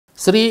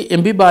Shri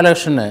M P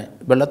ബാലകൃഷ്ണന്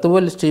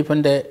വെള്ളത്തുവൽ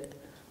സ്റ്റീഫൻ്റെ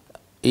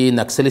ഈ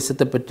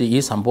നക്സലിസത്തെ പറ്റി ഈ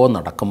സംഭവം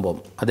നടക്കുമ്പം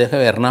അദ്ദേഹം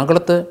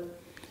എറണാകുളത്ത്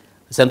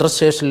സെൻട്രൽ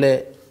സ്റ്റേഷനിലെ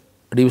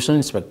ഡിവിഷണൽ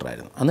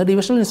ഇൻസ്പെക്ടറായിരുന്നു. അന്ന്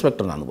ഡിവിഷണൽ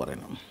ഇൻസ്പെക്ടർ എന്നാണ്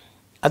പറയുന്നത്.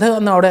 അദ്ദേഹം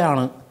അന്ന്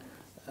അവിടെയാണ്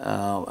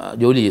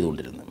ജോലി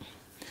ചെയ്തുകൊണ്ടിരുന്നത്.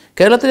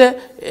 കേരളത്തിലെ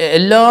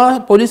എല്ലാ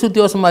പോലീസ്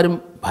ഉദ്യോഗസ്ഥന്മാരും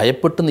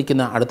ഭയപ്പെട്ട്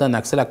നിൽക്കുന്ന അടുത്ത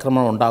നക്സൽ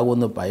ആക്രമണം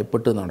ഉണ്ടാകുമെന്ന്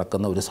ഭയപ്പെട്ട്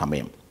നടക്കുന്ന ഒരു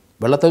സമയം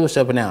വെള്ളത്തുവൽ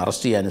സ്റ്റീഫനെ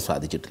അറസ്റ്റ് ചെയ്യാനും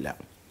സാധിച്ചിട്ടില്ല.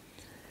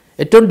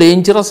 ഏറ്റവും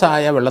ഡേഞ്ചറസ്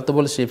ആയ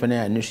വെള്ളത്തുവൽ സ്റ്റീഫനെ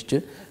അന്വേഷിച്ച്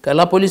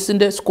കേരള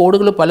പോലീസിൻ്റെ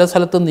സ്ക്വാഡുകൾ പല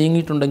സ്ഥലത്തും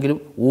നീങ്ങിയിട്ടുണ്ടെങ്കിലും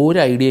ഒരു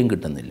ഐഡിയയും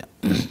കിട്ടുന്നില്ല.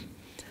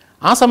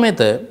 ആ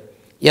സമയത്ത്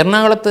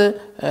എറണാകുളത്ത്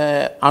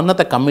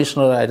അന്നത്തെ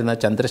കമ്മീഷണറായിരുന്ന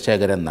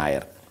ചന്ദ്രശേഖരൻ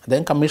നായർ,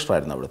 അദ്ദേഹം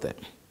കമ്മീഷണറായിരുന്നു അവിടുത്തെ.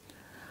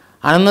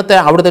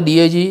 അവിടുത്തെ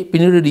DIG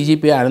പിന്നീട്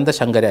DGP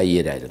അനന്തശങ്കര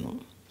അയ്യരായിരുന്നു.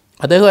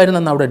 അദ്ദേഹമായിരുന്നു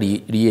അന്ന് അവിടെ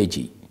DIG.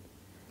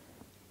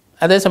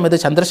 അതേസമയത്ത്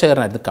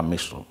ചന്ദ്രശേഖരനായിരുന്നു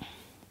കമ്മീഷണർ.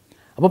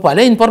 അപ്പോൾ പല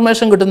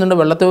ഇൻഫർമേഷൻ കിട്ടുന്നുണ്ട്.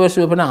 വെള്ളത്തുവൽ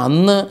സ്റ്റീഫന്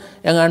അന്ന്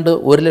എങ്ങാണ്ട്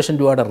 1 ലക്ഷം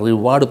രൂപയുടെ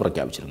റിവാർഡ്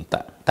പ്രഖ്യാപിച്ചിരുന്നു.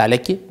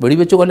 തലയ്ക്ക്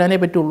വെടിവെച്ച് കൊല്ലാനേ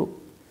പറ്റുള്ളൂ.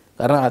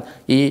 കാരണം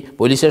ഈ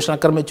പോലീസ് സ്റ്റേഷൻ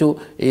ആക്രമിച്ചു,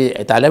 ഈ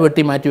തല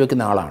വെട്ടി മാറ്റി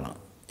വെക്കുന്ന ആളാണ്.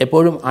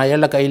 എപ്പോഴും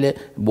അയാളുടെ കയ്യിൽ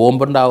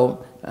ബോംബുണ്ടാവും.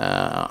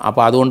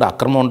 അപ്പോൾ അതുകൊണ്ട്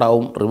അക്രമം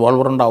ഉണ്ടാവും,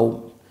 റിവോൾവർ ഉണ്ടാവും.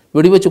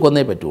 വെടിവെച്ച്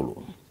കൊന്നേ പറ്റുള്ളൂ.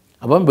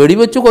 അപ്പം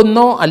വെടിവെച്ച്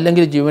കൊന്നോ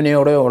അല്ലെങ്കിൽ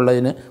ജീവനയോടെയോ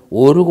ഉള്ളതിന്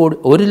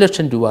 1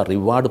 ലക്ഷം രൂപ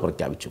റിവാർഡ്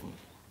പ്രഖ്യാപിച്ചു.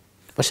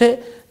 പക്ഷേ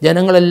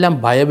ജനങ്ങളെല്ലാം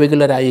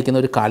ഭയവികലരായിരിക്കുന്ന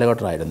ഒരു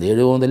കാലഘട്ടമായിരുന്നു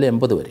 70 മുതൽ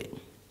 80 വരെ.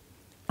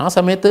 ആ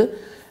സമയത്ത്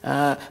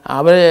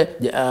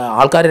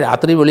ആൾക്കാർ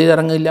രാത്രി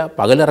വെളിയിലിറങ്ങില്ല,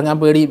 പകലിറങ്ങാൻ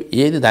പേടി.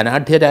 ഏത്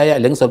ധനാഢ്യരായ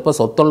അല്ലെങ്കിൽ സ്വല്പം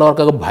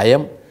സ്വത്തുള്ളവർക്കൊക്കെ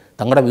ഭയം,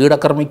 തങ്ങളുടെ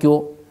വീടാക്രമിക്കുമോ,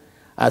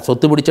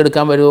 സ്വത്ത്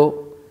പിടിച്ചെടുക്കാൻ വരുമോ,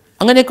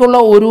 അങ്ങനെയൊക്കെയുള്ള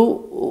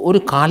ഒരു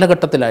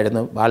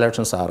കാലഘട്ടത്തിലായിരുന്നു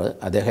ബാലകൃഷ്ണൻ സാറ്.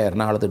 അദ്ദേഹം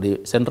എറണാകുളത്ത്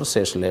സെൻട്രൽ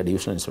സ്റ്റേഷനിലെ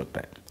ഡിവിഷണൽ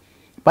ഇൻസ്പെക്ടർ.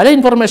 പല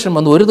ഇൻഫർമേഷൻ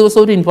വന്നു. ഒരു ദിവസം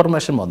ഒരു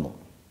ഇൻഫർമേഷൻ വന്നു.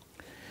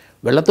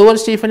 വെള്ളത്തുവൽ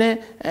സ്റ്റീഫനെ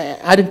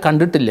ആരും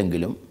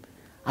കണ്ടിട്ടില്ലെങ്കിലും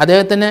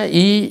അദ്ദേഹത്തിന്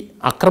ഈ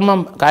അക്രമം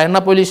കായണ്ണ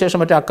പോലീസ് സ്റ്റേഷൻ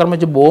മറ്റേ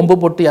ആക്രമിച്ച് ബോംബ്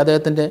പൊട്ടി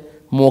അദ്ദേഹത്തിൻ്റെ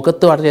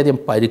മുഖത്ത് വളരെയധികം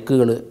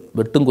പരിക്കുകൾ,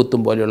 വെട്ടും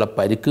കുത്തും പോലെയുള്ള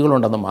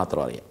പരിക്കുകളുണ്ടെന്ന്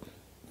മാത്രം അറിയാം.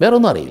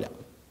 വേറൊന്നും അറിയില്ല.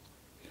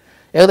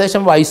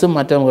 ഏകദേശം വയസ്സും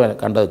മറ്റും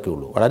കണ്ടതൊക്കെ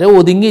ഉള്ളൂ. വളരെ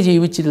ഒതുങ്ങി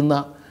ജീവിച്ചിരുന്ന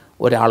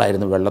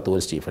ഒരാളായിരുന്നു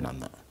വെള്ളത്തുവൽ സ്റ്റീഫൻ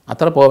അന്ന്.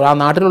 ആ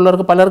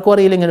നാട്ടിലുള്ളവർക്ക് പലർക്കും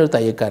അറിയില്ല ഇങ്ങനെ ഒരു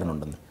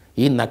തയ്യക്കാരനുണ്ടെന്ന്.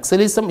 ഈ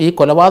നക്സലിസം, ഈ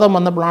കൊലപാതകം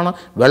വന്നപ്പോഴാണ്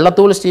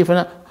വെള്ളത്തുവൽ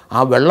സ്റ്റീഫന്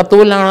ആ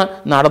വെള്ളത്തുവലാണ്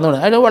നടന്നത്.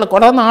 അതിൽ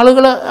കുറേ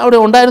നാളുകൾ അവിടെ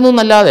ഉണ്ടായിരുന്നു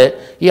എന്നല്ലാതെ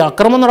ഈ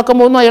അക്രമം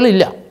നടക്കുമ്പോൾ ഒന്നും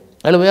അയാളില്ല.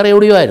 അയാൾ വേറെ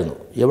എവിടെയോ ആയിരുന്നു.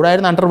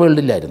 എവിടെയായിരുന്നു?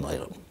 അണ്ടർവേൾഡിലായിരുന്നു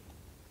അയാൾ.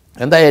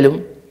 എന്തായാലും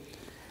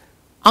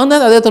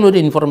അന്നേരം അദ്ദേഹത്തിന് ഒരു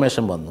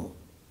ഇൻഫർമേഷൻ വന്നു.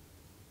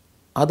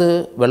 അത്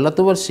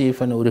വെള്ളത്തുവൽ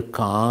സ്റ്റീഫൻ ഒരു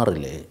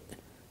കാറിൽ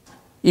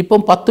ഇപ്പം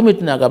 10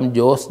 മിനിറ്റിനകം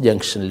ജോസ്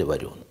ജംഗ്ഷനിൽ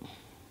വരുമെന്ന്,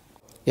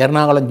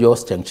 എറണാകുളം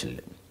ജോസ് ജംഗ്ഷനിൽ.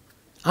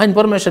 ആ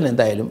ഇൻഫർമേഷൻ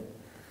എന്തായാലും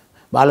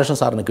ബാലകൃഷ്ണൻ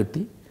സാറിന്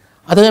കിട്ടി.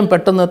 അദ്ദേഹം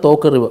പെട്ടെന്ന്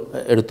തോക്ക്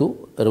എടുത്തു,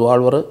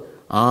 റിവോൾവർ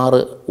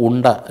 6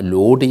 ഉണ്ട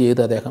ലോഡ്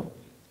ചെയ്ത്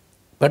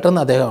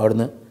പെട്ടെന്ന് അദ്ദേഹം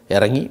അവിടുന്ന്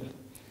ഇറങ്ങി.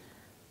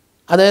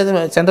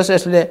 അദ്ദേഹത്തിന് സെൻട്രൽ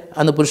സ്റ്റേഷനിലെ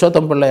അന്ന്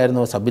പുരുഷോത്തം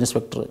പിള്ളയായിരുന്നു സബ്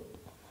ഇൻസ്പെക്ടർ.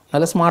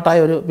 നല്ല സ്മാർട്ടായ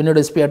പിന്നീട്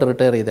SP ആയിട്ട്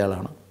റിട്ടയർ ചെയ്ത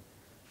ആളാണ്.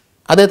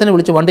 അദ്ദേഹത്തിനെ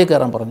വിളിച്ച് വണ്ടിയിൽ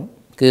കയറാൻ പറഞ്ഞു.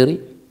 കയറി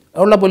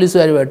ഉള്ള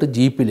പോലീസുകാരുമായിട്ട്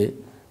ജീപ്പിൽ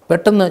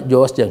പെട്ടെന്ന്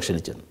ജോസ്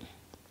ജംഗ്ഷനിൽ ചെന്നു.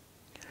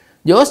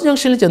 ജോസ്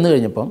ജംഗ്ഷനിൽ ചെന്ന്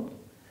കഴിഞ്ഞപ്പം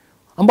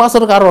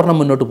അംബാസഡർ കാർ ഒരെണ്ണം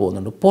മുന്നോട്ട്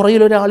പോകുന്നുണ്ട്.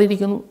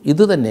 പുറകിലൊരാളിരിക്കുന്നു.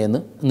 ഇത് തന്നെയെന്ന്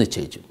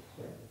നിശ്ചയിച്ചു.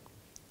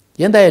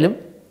 എന്തായാലും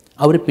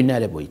അവർ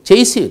പിന്നാലെ പോയി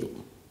ചേസ് ചെയ്തു.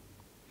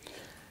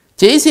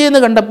 ചേസ് ചെയ്യുന്ന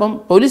കണ്ടപ്പം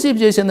പോലീസ്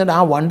ജീപ്പ് ചേസ് ചെയ്യുന്നുണ്ട്.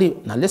 ആ വണ്ടി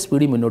നല്ല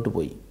സ്പീഡിൽ മുന്നോട്ട്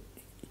പോയി.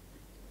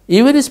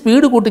 ഇവർ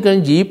സ്പീഡ്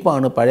കൂട്ടിക്കഴിഞ്ഞ്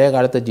ജീപ്പാണ്, പഴയ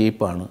കാലത്തെ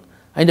ജീപ്പാണ്.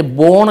 അതിൻ്റെ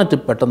ബോണറ്റ്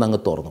പെട്ടെന്ന് അങ്ങ്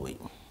തുറന്നു പോയി.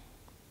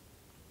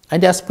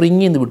 അതിൻ്റെ ആ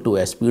സ്പ്രിങ്ങിൽ നിന്ന്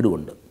വിട്ടുപോയി ആ സ്പീഡ്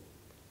കൊണ്ട്.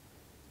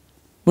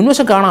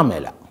 മുൻവശം കാണാൻ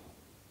മേല.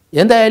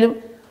 എന്തായാലും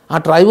ആ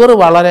ഡ്രൈവർ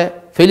വളരെ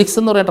ഫെലിക്സ്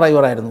എന്ന് പറയുന്ന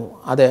ഡ്രൈവറായിരുന്നു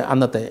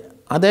അന്നത്തെ.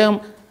 അദ്ദേഹം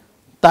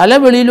തല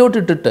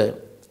വെളിയിലോട്ടിട്ടിട്ട്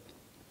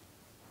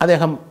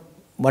അദ്ദേഹം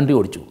വണ്ടി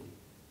ഓടിച്ചു.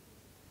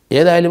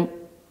 ഏതായാലും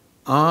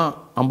ആ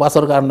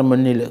അംബാസഡർ കാറിൻ്റെ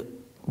മുന്നിൽ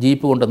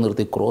ജീപ്പ് കൊണ്ട്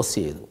നിർത്തി ക്രോസ്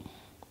ചെയ്തു.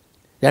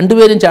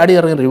 രണ്ടുപേരും ചാടി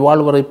ഇറങ്ങി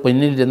റിവോൾവർ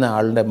പിന്നിലിരുന്ന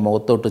ആളുടെ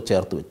മുഖത്തോട്ട്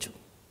ചേർത്ത് വെച്ചു.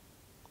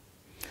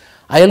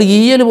 അയാൾ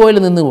ഈയൽ പോലെ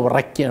നിന്ന്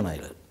ഉറക്കുകയാണ്.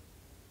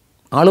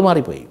 ആൾ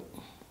മാറിപ്പോയി.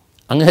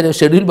 അങ്ങനെ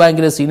ഷെഡ്യൂൾ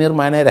ബാങ്കിലെ സീനിയർ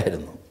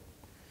മാനേജറായിരുന്നു.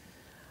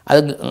 അത്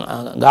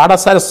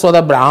ഗാഢസരസ്വത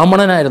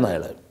ബ്രാഹ്മണനായിരുന്നു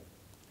അയാൾ.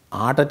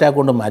 ഹാർട്ട് അറ്റാക്ക്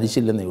കൊണ്ട്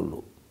മരിച്ചില്ലെന്നേ ഉള്ളൂ.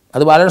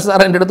 അത് ബാലകൃഷ്ണൻ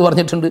സാർ എൻ്റെ അടുത്ത്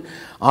പറഞ്ഞിട്ടുണ്ട്.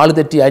 ആൾ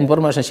തെറ്റി, ആ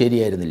ഇൻഫർമേഷൻ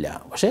ശരിയായിരുന്നില്ല.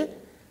 പക്ഷേ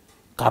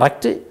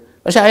കറക്റ്റ്.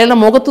 പക്ഷേ അയാളുടെ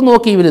മുഖത്ത്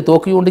നോക്കി ഇവർ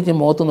തോക്കി കൊണ്ടിട്ട്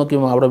മുഖത്ത്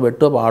നോക്കിയപ്പോൾ അവിടെ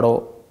വെട്ടോ പാടോ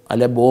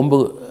അല്ലെ ബോംബ്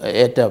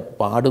ഏറ്റ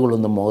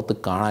പാടുകളൊന്നും മുഖത്ത്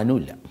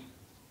കാണാനുമില്ല.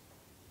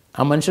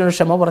 ആ മനുഷ്യനോട്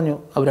ക്ഷമ പറഞ്ഞു.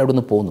 അവരവിടെ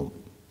നിന്ന് പോന്നു.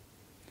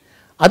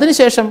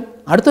 അതിനുശേഷം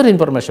അടുത്തൊരു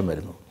ഇൻഫർമേഷൻ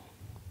വരുന്നു.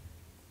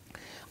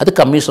 അത്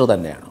കമ്മീഷണർ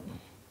തന്നെയാണ്.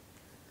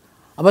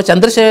 അപ്പോൾ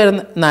ചന്ദ്രശേഖരൻ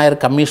നായർ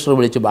കമ്മീഷണർ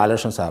വിളിച്ച്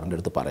ബാലകൃഷ്ണൻ സാറിൻ്റെ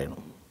അടുത്ത് പറയണം,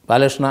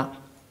 ബാലകൃഷ്ണ,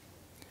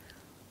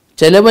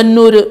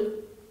 ചെലവന്നൂർ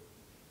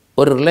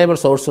ഒരു റിലയബിൾ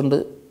സോഴ്സ് ഉണ്ട്,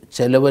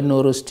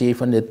 ചെലവന്നൂർ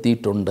സ്റ്റീഫൻ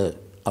എത്തിയിട്ടുണ്ട്,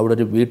 അവിടെ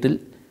ഒരു വീട്ടിൽ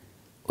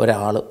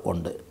ഒരാൾ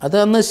ഉണ്ട്. അത്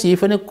അന്ന്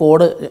സ്റ്റീഫന്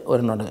കോഡ്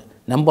ഒരെണ്ണുണ്ട്,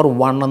 നമ്പർ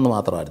 1 എന്ന്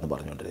മാത്രമായിരുന്നു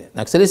പറഞ്ഞുകൊണ്ടിരുന്നത്.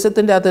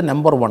 നക്സലിസത്തിൻ്റെ അകത്ത്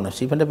നമ്പർ 1,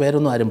 സ്റ്റീഫൻ്റെ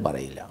പേരൊന്നും ആരും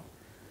പറയില്ല.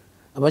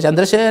 അപ്പോൾ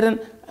ചന്ദ്രശേഖരൻ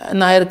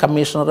നായർ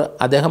കമ്മീഷണർ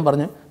അദ്ദേഹം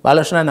പറഞ്ഞു,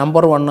 ബാലകൃഷ്ണ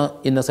നമ്പർ 1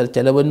 ഇന്ന സ്ഥലം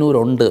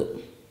ചെലവന്നൂരുണ്ട്,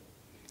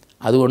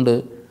 അതുകൊണ്ട്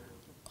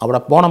അവിടെ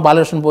പോകണം.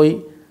 ബാലകൃഷ്ണൻ പോയി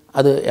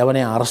അത്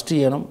അവനെ അറസ്റ്റ്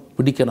ചെയ്യണം,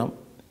 പിടിക്കണം.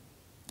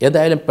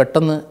 ഏതായാലും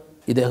പെട്ടെന്ന്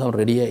ഇദ്ദേഹം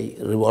റെഡിയായി,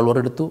 റിവോൾവർ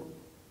എടുത്തു.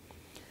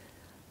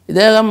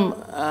 ഇദ്ദേഹം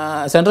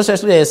സെൻട്രൽ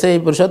സ്റ്റേഷനിലെ SI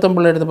പുരുഷോത്തം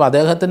പിള്ള എടുത്തപ്പോൾ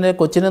അദ്ദേഹത്തിൻ്റെ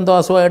കൊച്ചിനെന്തോ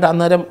അസുഖമായിട്ട്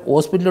അന്നേരം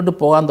ഹോസ്പിറ്റലിലോട്ട്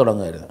പോകാൻ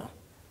തുടങ്ങുമായിരുന്നു.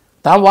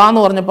 താൻ വാന്ന്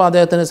പറഞ്ഞപ്പോൾ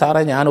അദ്ദേഹത്തിന്,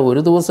 സാറേ ഞാൻ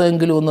ഒരു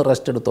ദിവസമെങ്കിലും ഒന്ന്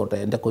റെസ്റ്റ് എടുത്തോട്ടെ,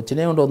 എൻ്റെ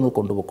കൊച്ചിനെ കൊണ്ട് ഒന്ന്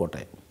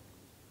കൊണ്ടുപോയിക്കോട്ടെ.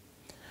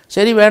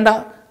 ശരി, വേണ്ട,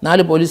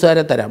 4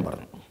 പോലീസുകാരെ തരാൻ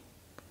പറഞ്ഞു.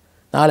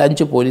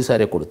 4-5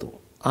 പോലീസുകാരെ കൊടുത്തു.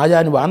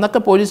 ആജാനുബാ അന്നൊക്കെ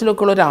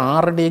പോലീസിലൊക്കെ ഉള്ള ഒരു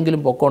 6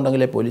 അടിയെങ്കിലും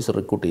പൊക്കമുണ്ടെങ്കിലേ പോലീസ്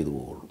റിക്രൂട്ട് ചെയ്തു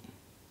പോകുള്ളൂ.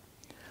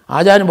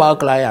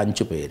 ആജാനുബാക്കളായ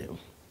 5 പേര്.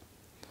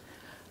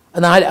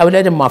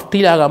 അവരെല്ലാവരും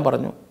മഫ്റ്റിയിലാകാൻ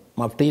പറഞ്ഞു.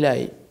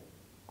 മഫ്റ്റിയിലായി.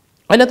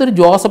 അതിനകത്തൊരു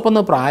ജോസഫ്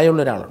എന്ന്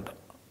പ്രായമുള്ള ഒരാളുണ്ട്.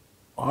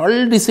 ഓൾ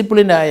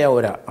ഡിസിപ്ലിൻഡായ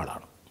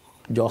ഒരാളാണ്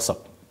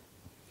ജോസഫ്.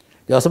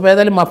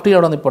 ഏതായാലും മഫ്റ്റി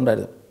അവിടെ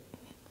നിൽപ്പുണ്ടായിരുന്നു.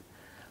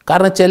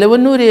 കാരണം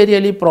ചെലവന്നൂർ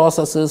ഏരിയയിൽ ഈ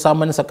പ്രോസസ്സ്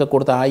സമ്മൻസ് ഒക്കെ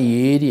കൊടുത്ത ആ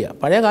ഏരിയ,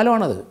 പഴയ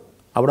കാലമാണത്,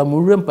 അവിടെ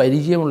മുഴുവൻ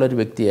പരിചയമുള്ളൊരു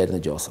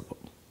വ്യക്തിയായിരുന്നു ജോസഫ്.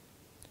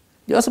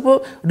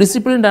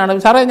 ഡിസിപ്ലിൻഡാണ്.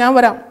 സാറേ ഞാൻ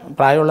വരാം,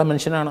 പ്രായമുള്ള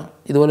മനുഷ്യനാണ്,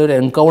 ഇതുപോലെ ഒരു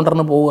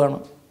എൻകൗണ്ടറിന് പോവുകയാണ്.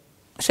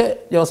 പക്ഷേ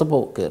ജോസഫ്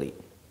കയറി,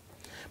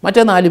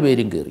 മറ്റേ 4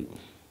 പേരും കയറി.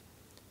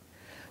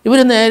 ഇവർ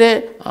നേരെ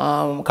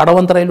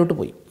കടവന്ത്രയിലോട്ട്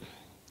പോയി.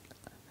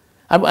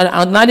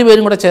 4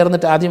 പേരും കൂടെ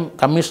ചേർന്നിട്ട് ആദ്യം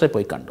കമ്മീഷണറെ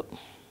പോയി കണ്ടു.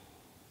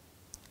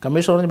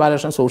 കമ്മീഷണർ പറഞ്ഞ്,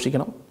 ബാലകൃഷ്ണൻ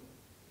സൂക്ഷിക്കണം.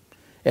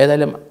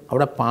 ഏതായാലും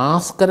അവിടെ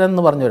ഭാസ്കരൻ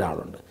എന്ന് പറഞ്ഞ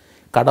ഒരാളുണ്ട്.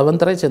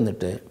 കടവന്ത്രയിൽ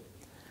ചെന്നിട്ട്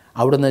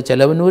അവിടുന്ന്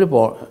ചെലവന്നൂർ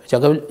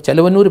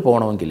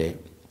പോകണമെങ്കിൽ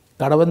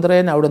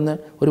കടവന്ത്രയിൽ അവിടുന്ന്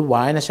ഒരു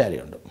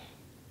വായനശാലയുണ്ട്.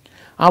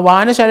 ആ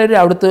വായനശാലയിൽ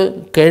അവിടുത്തെ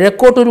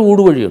കിഴക്കോട്ടൊരു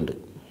ഊടുവഴിയുണ്ട്.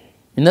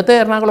 ഇന്നത്തെ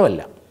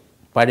എറണാകുളമല്ല,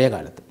 പഴയ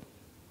കാലത്ത്.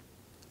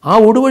 ആ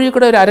ഊടുവഴി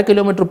കൂടെ ഒരു 1/2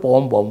 കിലോമീറ്റർ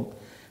പോകുമ്പം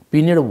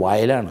പിന്നീട്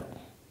വയലാണ്.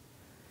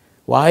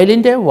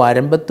 വയലിൻ്റെ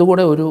വരമ്പത്ത്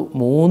കൂടെ ഒരു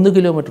 3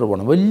 കിലോമീറ്റർ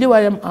പോകണം. വലിയ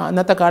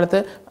അന്നത്തെ കാലത്തെ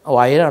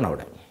വയലാണ്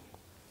അവിടെ.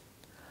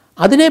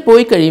 അതിനെ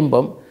പോയി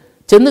കഴിയുമ്പം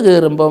ചെന്ന്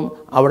കയറുമ്പം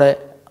അവിടെ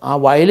ആ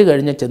വയൽ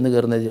കഴിഞ്ഞ് ചെന്ന്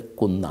കയറുന്നത്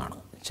കുന്നാണ്.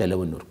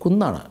 ചെലവന്നൂർ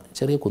കുന്നാണ്,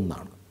 ചെറിയ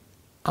കുന്നാണ്.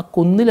 ആ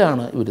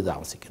കുന്നിലാണ് ഇവർ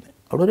താമസിക്കുന്നത്.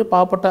 അവിടെ ഒരു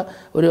പാവപ്പെട്ട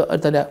ഒരു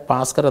തന്നെ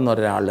ഭാസ്കർ എന്ന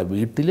ഒരാളുടെ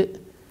വീട്ടിൽ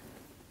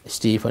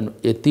സ്റ്റീഫൻ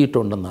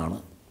എത്തിയിട്ടുണ്ടെന്നാണ്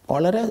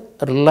വളരെ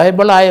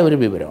റിലയബിളായ ഒരു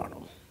വിവരമാണ്.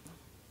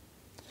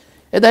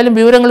 ഏതായാലും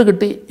വിവരങ്ങൾ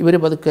കിട്ടി. ഇവർ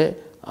പതുക്കെ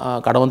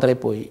കടവന്ത്രയിൽ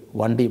പോയി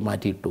വണ്ടി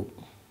മാറ്റിയിട്ടു.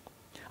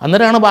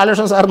 അന്നേരമാണ്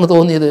ബാലകൃഷ്ണൻ സാറിന്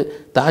തോന്നിയത്,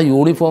 താൻ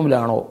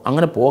യൂണിഫോമിലാണോ,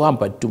 അങ്ങനെ പോകാൻ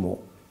പറ്റുമോ?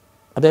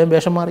 അദ്ദേഹം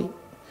വേഷം മാറി.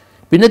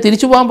 പിന്നെ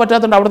തിരിച്ചു പോകാൻ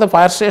പറ്റാത്തതുകൊണ്ട് അവിടുത്തെ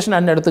ഫയർ സ്റ്റേഷൻ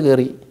എൻ്റെ അടുത്ത്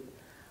കയറി.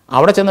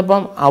 അവിടെ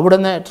ചെന്നപ്പം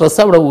അവിടുന്ന് ഡ്രസ്സ്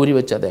അവിടെ ഊരി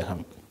വെച്ച് അദ്ദേഹം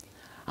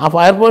ആ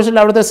ഫയർ ഫോഴ്സിൽ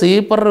അവിടുത്തെ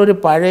സ്വീപ്പറുടെ ഒരു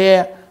പഴയ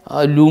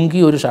ലുങ്കി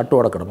ഒരു ഷർട്ടും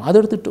അവിടെ കിടന്നു,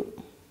 അതെടുത്തിട്ടു.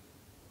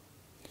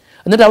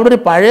 എന്നിട്ട് അവിടെ ഒരു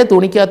പഴയ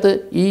തുണിക്കകത്ത്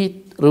ഈ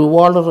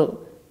റിവോൾവർ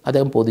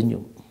അദ്ദേഹം പൊതിഞ്ഞു.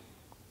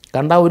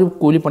 കണ്ട ഒരു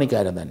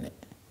കൂലിപ്പണിക്കാരൻ തന്നെ.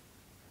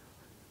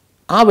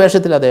 ആ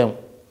വേഷത്തിൽ അദ്ദേഹം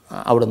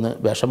അവിടുന്ന്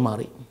വേഷം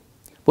മാറി.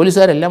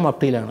 പോലീസുകാരെല്ലാം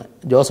മഫ്റ്റിയിലാണ്,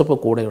 ജോസഫ്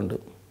കൂടെയുണ്ട്.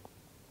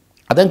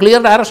 അദ്ദേഹം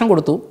ക്ലിയർ ഡയറക്ഷൻ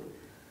കൊടുത്തു,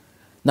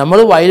 നമ്മൾ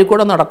വയലിൽ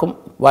കൂടെ നടക്കും,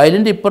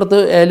 വയലിൻ്റെ ഇപ്പുറത്ത്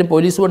ഏതായാലും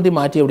പോലീസ് വണ്ടി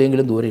മാറ്റി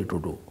എവിടെയെങ്കിലും ദൂരെ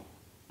ഇട്ടിട്ടു.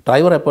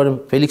 ഡ്രൈവർ എപ്പോഴും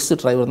ഫെലിക്സ്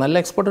ഡ്രൈവർ, നല്ല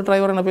എക്സ്പെർട്ട്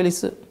ഡ്രൈവറാണ്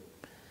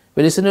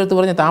ഫെലിക്സിൻ്റെ അടുത്ത്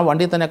പറഞ്ഞ് താൻ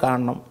വണ്ടി തന്നെ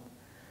കാണണം.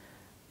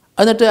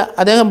 എന്നിട്ട്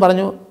അദ്ദേഹം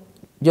പറഞ്ഞു,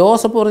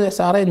 ജോസഫ് പറഞ്ഞു,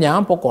 സാറേ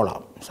ഞാൻ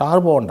പൊക്കോളാം,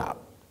 സാറ് പോകണ്ട.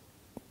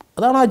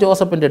 അതാണ് ആ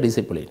ജോസഫിൻ്റെ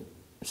ഡിസിപ്ലിൻ.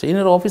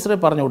 സീനിയർ ഓഫീസറെ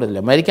പറഞ്ഞു വിടില്ല,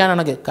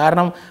 മരിക്കാനാണെങ്കിൽ.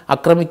 കാരണം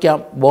ആക്രമിക്കാം,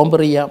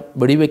 ബോംബെറിയാം,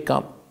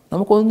 വെടിവെക്കാം,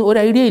 നമുക്കൊന്നും ഒരു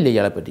ഐഡിയ ഇല്ല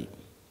ഇയാളെപ്പറ്റി.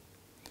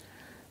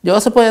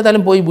 ജോസഫ്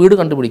ഏതായാലും പോയി വീട്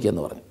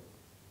കണ്ടുപിടിക്കുമെന്ന് പറഞ്ഞു.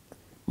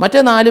 മറ്റേ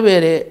 4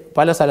 പേരെ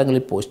പല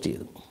സ്ഥലങ്ങളിൽ പോസ്റ്റ്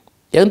ചെയ്തു.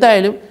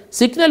 എന്തായാലും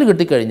സിഗ്നൽ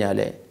കിട്ടിക്കഴിഞ്ഞാൽ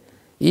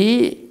ഈ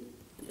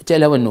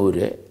ചെലവന്നൂർ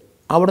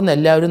അവിടെ നിന്ന്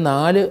എല്ലാവരും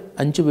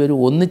 4-5 പേര്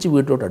ഒന്നിച്ച്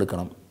വീട്ടിലോട്ട്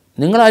എടുക്കണം.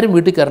 നിങ്ങളാരും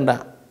വീട്ടിൽ കയറണ്ട,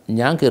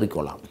 ഞാൻ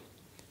കയറിക്കോളാം.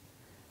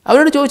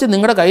 അവരോട് ചോദിച്ചാൽ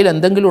നിങ്ങളുടെ കയ്യിൽ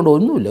എന്തെങ്കിലും ഉണ്ടോ?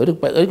 ഒന്നുമില്ല. ഒരു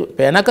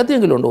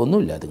പേനാക്കത്തിയെങ്കിലും ഉണ്ടോ?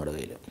 ഒന്നുമില്ല നിങ്ങളുടെ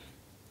കയ്യിൽ.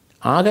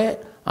 ആകെ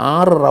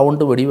 6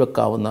 റൗണ്ട്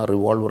വെടിവെക്കാവുന്ന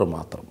റിവോൾവർ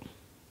മാത്രം.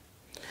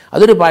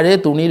 അതൊരു പഴയ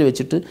തുണിയിൽ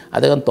വെച്ചിട്ട്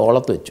അദ്ദേഹം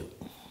തോളത്ത് വെച്ചു.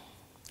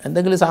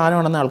 എന്തെങ്കിലും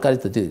സാധനമാണെന്ന് ആൾക്കാർ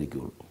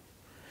തെറ്റിദ്ധരിക്കുകയുള്ളൂ.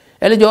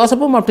 അല്ലെങ്കിൽ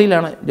ജോസഫ്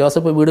മഫ്റ്റിയിലാണ്.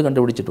 ജോസഫ് വീട്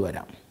കണ്ടുപിടിച്ചിട്ട്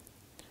വരാം.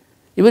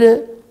 ഇവർ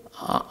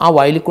ആ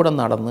വയലിൽ കൂടെ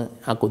നടന്ന്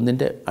ആ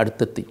കുന്നിൻ്റെ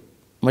അടുത്തെത്തി.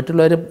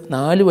 മറ്റുള്ളവർ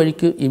 4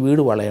 വഴിക്ക് ഈ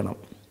വീട് വളയണം.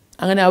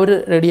 അങ്ങനെ അവർ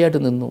റെഡിയായിട്ട്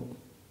നിന്നു.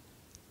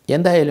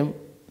 എന്തായാലും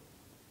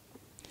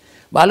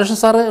ബാലകൃഷ്ണൻ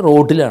സാറ്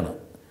റോഡിലാണ്.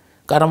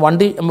 കാരണം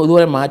വണ്ടി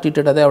ഇതുപോലെ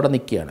മാറ്റിയിട്ടിട്ട് അതേ അവിടെ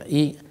നിൽക്കുകയാണ്.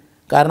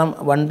 കാരണം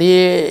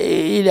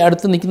വണ്ടിയിൽ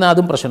അടുത്ത് നിൽക്കുന്ന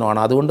അതും പ്രശ്നമാണ്.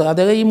 അതുകൊണ്ട്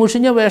അദ്ദേഹം ഈ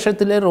മുഷിഞ്ഞ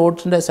വേഷത്തിൽ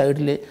റോഡിൻ്റെ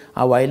സൈഡിൽ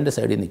ആ വയലിൻ്റെ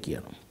സൈഡിൽ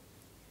നിൽക്കുകയാണ്.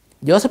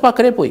 ജോസഫ്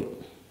അക്കരെ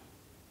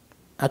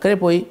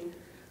പോയി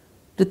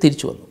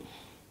തിരിച്ചു വന്നു.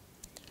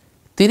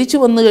 തിരിച്ചു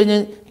വന്നു കഴിഞ്ഞ്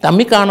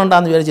തമ്മി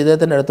കാണണ്ടെന്ന് വിചാരിച്ച്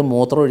ഇദ്ദേഹത്തിൻ്റെ അടുത്ത്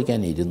മൂത്രം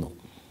ഒഴിക്കാനിരുന്നു.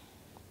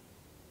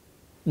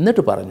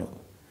 എന്നിട്ട് പറഞ്ഞു,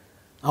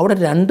 അവിടെ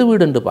 2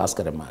 വീടുണ്ട്,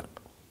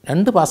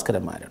 2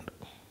 ഭാസ്കരന്മാരുണ്ട്.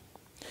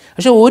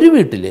 പക്ഷേ ഒരു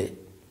വീട്ടിൽ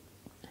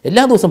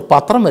എല്ലാ ദിവസവും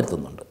പത്രം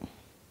വരുത്തുന്നുണ്ട്.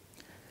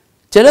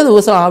 ചില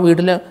ദിവസം ആ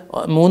വീട്ടിൽ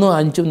 3,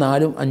 5,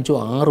 4, 5,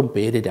 6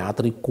 പേര്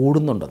രാത്രി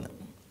കൂടുന്നുണ്ടെന്ന്.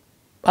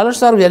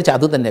 ബാലകൃഷ്ണൻ സാർ വിചാരിച്ച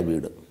അത് തന്നെ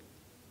വീട്.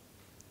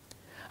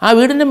 ആ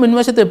വീടിൻ്റെ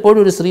മുൻവശത്ത് എപ്പോഴും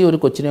ഒരു സ്ത്രീ ഒരു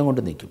കൊച്ചിനെയും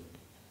കൊണ്ട് നിൽക്കും.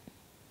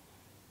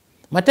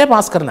 മറ്റേ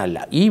ഭാസ്കരനല്ല,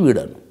 ഈ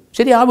വീടാണ്.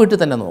 ശരി, ആ വീട്ടിൽ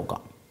തന്നെ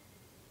നോക്കാം.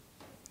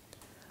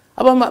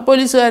 അപ്പം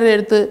പോലീസുകാരെ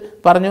എടുത്ത്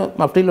പറഞ്ഞു,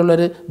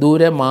 മഫ്റ്റിയിലുള്ളവർ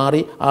ദൂരെ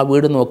മാറി ആ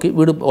വീട് നോക്കി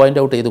വീട്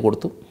പോയിൻ്റ് ഔട്ട് ചെയ്ത്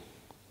കൊടുത്തു.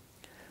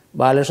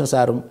 ബാലകൃഷ്ണൻ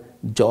സാറും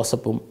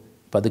ജോസഫും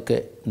പതുക്കെ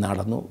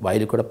നടന്നു,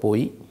 വയലിൽ കൂടെ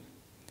പോയി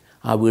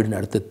ആ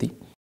വീടിനടുത്തെത്തി.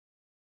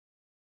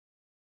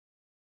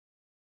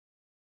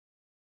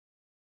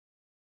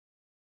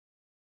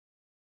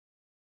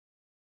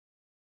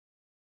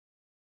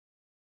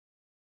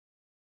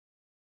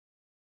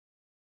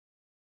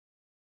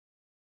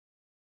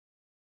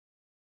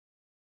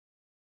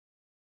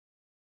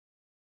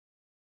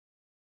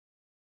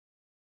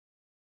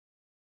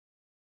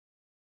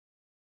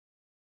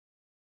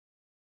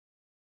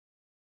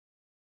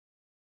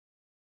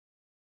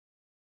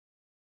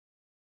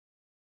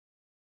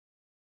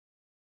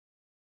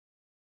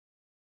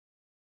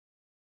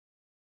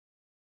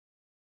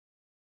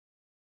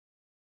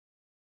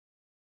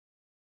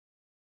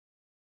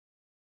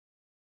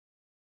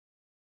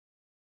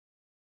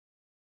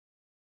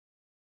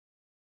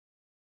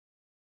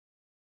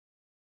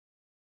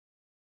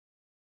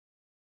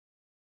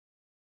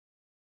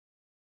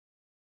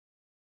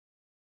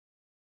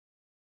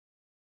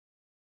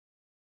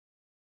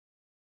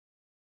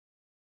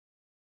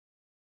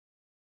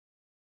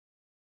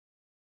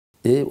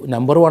 ഈ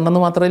നമ്പർ 1 എന്ന്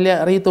മാത്രമല്ലേ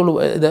അറിയത്തുള്ളൂ.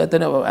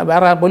 ഇദ്ദേഹത്തിന്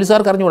വേറെ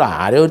പോലീസുകാർക്ക് അറിഞ്ഞുകൂടാ,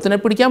 ആരോരുത്തനെ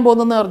പിടിക്കാൻ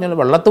പോകുന്നതെന്ന് പറഞ്ഞാൽ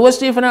വെള്ളത്തുവ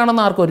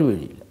സ്റ്റീഫനാണെന്ന് ആർക്കും ഒരു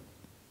വഴിയില്ല.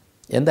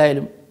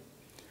 എന്തായാലും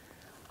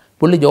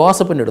പുള്ളി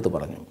ജോസഫിൻ്റെ അടുത്ത്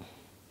പറഞ്ഞു,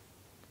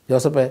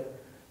 ജോസഫേ,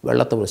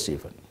 വെള്ളത്തുവ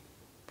സ്റ്റീഫൻ,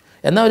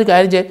 എന്നാൽ ഒരു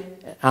കാര്യം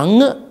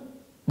അങ്ങ്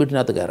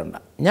വീട്ടിനകത്ത് കയറണ്ട,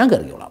 ഞാൻ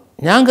കയറിക്കോളാം,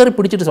 ഞാൻ കയറി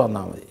പിടിച്ചിട്ട്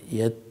വന്നാൽ മതി.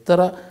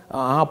 എത്ര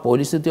ആ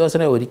പോലീസ്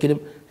ഉദ്യോഗസ്ഥനെ ഒരിക്കലും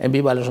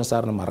MP ബാലകൃഷ്ണൻ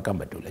സാറിന് മറക്കാൻ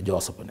പറ്റില്ല.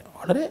 ജോസഫിന്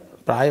വളരെ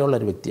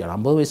പ്രായമുള്ളൊരു വ്യക്തിയാണ്,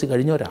 50 വയസ്സ്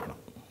കഴിഞ്ഞവരാണ്.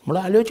 നമ്മൾ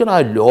ആലോചിക്കണം ആ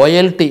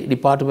ലോയൽറ്റി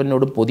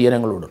ഡിപ്പാർട്ട്മെൻറ്റിനോടും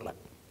പൊതുജനങ്ങളോടുള്ള.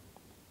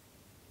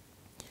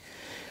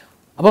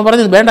 അപ്പം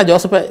പറഞ്ഞു, വേണ്ട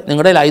ജോസഫെ,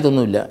 നിങ്ങളുടെ കയ്യിൽ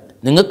ആയുധമൊന്നുമില്ല,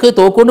 നിങ്ങൾക്ക്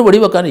തോക്കുകൊണ്ട്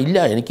വെടിവെക്കാൻ ഇല്ല,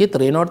 എനിക്ക്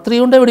 303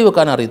 കൊണ്ടേ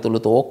വെടിവെക്കാൻ അറിയത്തുള്ളൂ,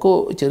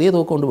 ചെറിയ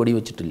തോക്ക് കൊണ്ട്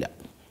വെടിവെച്ചിട്ടില്ല.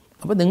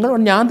 അപ്പോൾ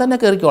ഞാൻ തന്നെ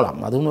കയറിക്കോളാം,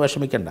 അതൊന്നും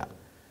വിഷമിക്കണ്ട.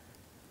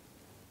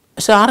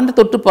 സാറിൻ്റെ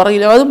തൊട്ട്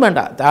പറയില്ല, അതും വേണ്ട,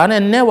 താൻ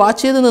എന്നെ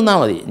വാച്ച് ചെയ്ത് നിന്നാൽ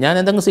മതി, ഞാൻ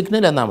എന്തെങ്കിലും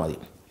സിഗ്നൽ തന്നാൽ മതി.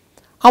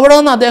 അവിടെ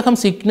നിന്ന് അദ്ദേഹം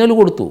സിഗ്നൽ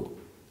കൊടുത്തു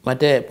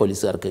മറ്റേ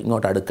പോലീസുകാർക്ക്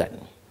ഇങ്ങോട്ട് അടുക്കാൻ.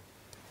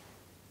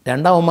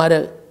 രണ്ടാമന്മാർ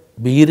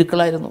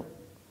ഭീരുക്കളായിരുന്നു,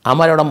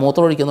 അമ്മമാരവിടെ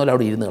മൂത്രമൊഴിക്കുന്ന പോലെ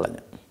അവിടെ ഇരുന്ന്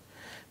കളഞ്ഞു.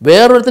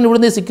 വേറൊരുത്തിന്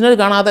ഇവിടുന്ന് സിഗ്നൽ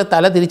കാണാതെ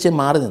തല തിരിച്ച്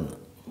മാറി നിന്ന്.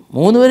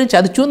 3 പേരും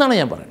ചതിച്ചു എന്നാണ്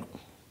ഞാൻ പറയുന്നത്.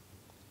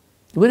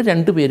 ഇവർ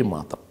 2 പേരും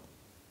മാത്രം.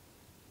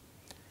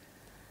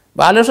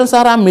 ബാലകൃഷ്ണൻ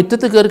സാർ ആ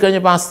മുറ്റത്ത് കയറി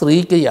കഴിഞ്ഞപ്പോൾ ആ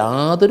സ്ത്രീക്ക്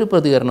യാതൊരു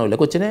പ്രതികരണവുമില്ല.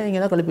 കൊച്ചിനെ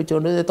ഇങ്ങനെ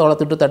കളിപ്പിച്ചുകൊണ്ട്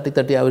തോളത്തിട്ട്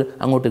തട്ടി അവർ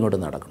അങ്ങോട്ടും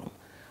ഇങ്ങോട്ടും നടക്കണം.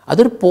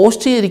 അതൊരു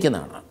പോസ്റ്റ്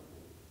ചെയ്തിരിക്കുന്നതാണ്,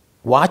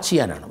 വാച്ച്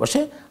ചെയ്യാനാണ്.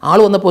 പക്ഷേ ആൾ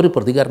വന്നപ്പോൾ ഒരു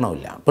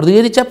പ്രതികരണമില്ല.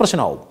 പ്രതികരിച്ചാൽ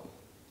പ്രശ്നമാവും.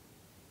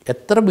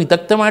 എത്ര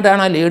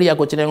വിദഗ്ധമായിട്ടാണ് ആ ലേഡി ആ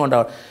കൊച്ചിനെ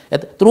കൊണ്ടാവുക.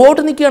 ത്രൂ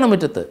ഔട്ട് നിൽക്കുകയാണ്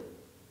മുറ്റത്ത്.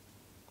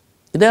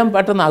 ഇദ്ദേഹം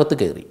പെട്ടെന്ന് അകത്ത്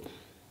കയറി.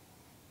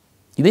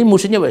 ഇതേ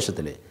മുഷിഞ്ഞ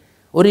വേഷത്തിൽ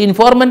ഒരു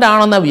ഇൻഫോർമൻ്റ്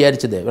ആണെന്നാണ്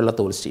വിചാരിച്ചത്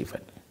വെള്ളത്തോൾ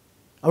സ്റ്റീഫൻ.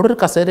 അവിടെ ഒരു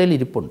കസേരയിൽ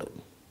ഇരിപ്പുണ്ട്.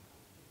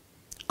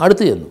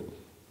 അടുത്ത് ചെന്നു.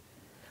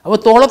 അപ്പോൾ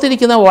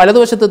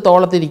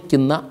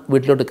വലതുവശത്തിരിക്കുന്ന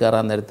വീട്ടിലോട്ട്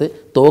കയറാൻ നേരത്ത്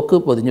തോക്ക്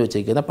പൊതിഞ്ഞ്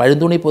വെച്ചിരിക്കുന്ന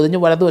പഴുന്തുണി പൊതിഞ്ഞ്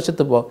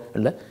വലതുവശത്ത്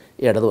ഉള്ള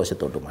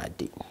ഇടതുവശത്തോട്ട്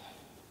മാറ്റി.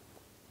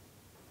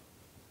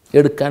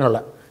 എടുക്കാനുള്ള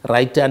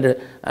റൈറ്റ് ഹാൻഡ്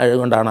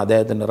കൊണ്ടാണ്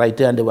അദ്ദേഹത്തിൻ്റെ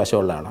റൈറ്റ് ഹാൻഡ്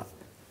വശമുള്ളതാണ്,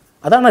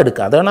 അതാണ്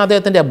എടുക്കുക. അതാണ്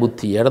അദ്ദേഹത്തിൻ്റെ ആ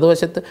ബുദ്ധി.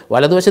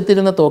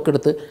 വലതുവശത്തിരുന്ന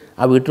തോക്കെടുത്ത്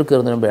ആ വീട്ടിൽ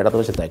കയറുന്നതിന് മുമ്പ്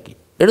ഇടതുവശത്താക്കി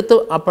എടുത്ത്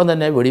അപ്പം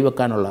തന്നെ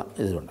വെടിവെക്കാനുള്ള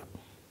ഇതുകൊണ്ട്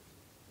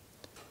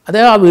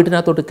അദ്ദേഹം ആ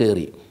വീട്ടിനകത്തോട്ട്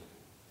കയറി.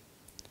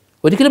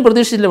 ഒരിക്കലും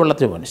പ്രതീക്ഷിച്ചില്ല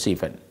വെള്ളത്തിൽ പോകാൻ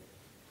സ്റ്റീഫൻ.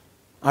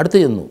 അടുത്ത്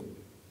ചെന്നു.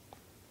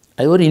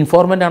 അതൊരു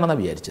ഇൻഫോർമൻ്റ് ആണെന്നാണ്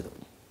വിചാരിച്ചത്.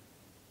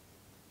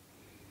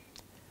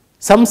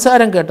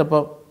 സംസാരം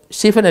കേട്ടപ്പോൾ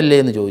സ്റ്റീഫൻ അല്ലേ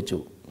എന്ന് ചോദിച്ചു.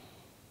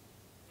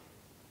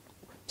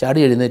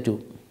 ചാടി എഴുന്നേറ്റു.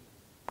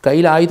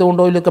 കയ്യിൽ ആയുധം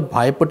ഉണ്ടോ ഇല്ലൊക്കെ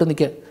ഭയപ്പെട്ട്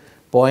നിൽക്കാൻ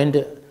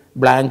പോയിൻ്റ്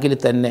ബ്ലാങ്കിൽ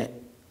തന്നെ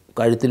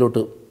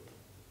കഴുത്തിലോട്ട്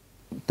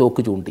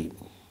തോക്ക് ചൂണ്ടി.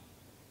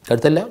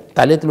 കഴുത്തല്ല,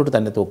 തലയത്തിലോട്ട്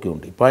തന്നെ തോക്ക്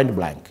ചൂണ്ടി, പോയിൻ്റ്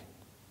ബ്ലാങ്ക്.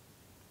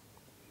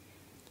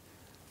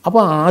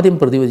 അപ്പോൾ ആദ്യം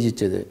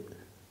പ്രതിവചിച്ചത്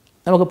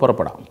നമുക്ക്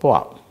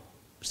പോവാം.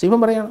 സ്റ്റീഫൻ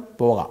പറയാണ്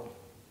പോകാം.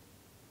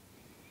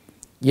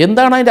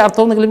 എന്താണ് അതിൻ്റെ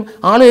അർത്ഥം എന്നെങ്കിലും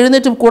ആൾ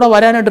എഴുന്നേറ്റ് കൂടെ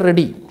വരാനായിട്ട്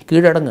റെഡി,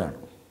 കീഴടങ്ങുകയാണ്.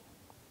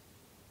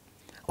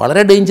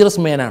 വളരെ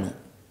ഡേഞ്ചറസ് മേനാണ്.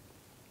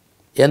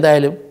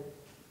 എന്തായാലും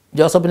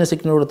ജോസഫിന്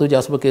സിഗ്നൽ കൊടുത്തു.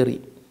 ജോസഫ് കയറി.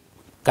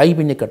 കൈ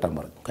പിന്നിക്കെട്ടാൻ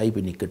പറഞ്ഞു. കൈ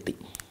പിന്നിക്കെട്ടി.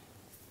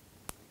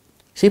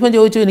 സ്റ്റീഫൻ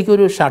ചോദിച്ചു,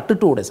 എനിക്കൊരു ഷർട്ട്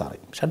ഇട്ടുകൂടെ സാറേ?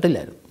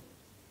 ഷർട്ടില്ലായിരുന്നു.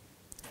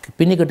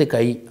 പിന്നിക്കെട്ടി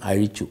കൈ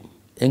അഴിച്ചു.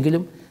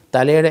 എങ്കിലും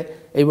തലയുടെ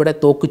ഇവിടെ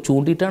തോക്ക്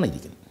ചൂണ്ടിയിട്ടാണ്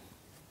ഇരിക്കുന്നത്.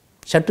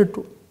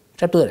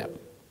 ഷർട്ട് തരാം.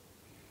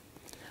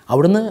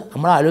 അവിടുന്ന്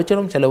നമ്മൾ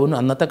ആലോചിക്കണം ചിലവിന്.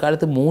 അന്നത്തെ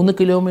കാലത്ത് 3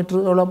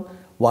 കിലോമീറ്ററോളം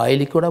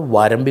വയലിക്കൂടെ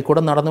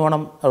വരമ്പിക്കൂടെ നടന്നു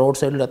വേണം റോഡ്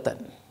സൈഡിലെത്താൻ,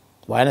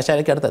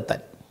 വായനശാലയ്ക്കടുത്ത് എത്താൻ.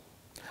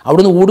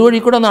 അവിടുന്ന് ഊടുവഴി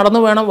കൂടെ നടന്നു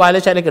വേണം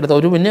വായനശാലയ്ക്കടുത്ത്.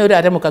 പിന്നെ ഒരു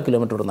 1/4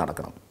 കിലോമീറ്റർ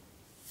നടക്കണം.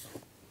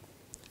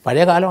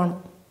 പഴയ കാലമാണ്.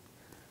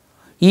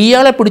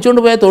 ഇയാളെ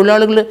പിടിച്ചുകൊണ്ട് പോയ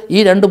തൊഴിലാളികൾ ഈ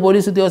 2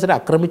 പോലീസ് ഉദ്യോഗസ്ഥരെ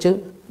ആക്രമിച്ച്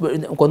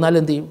കൊന്നാൽ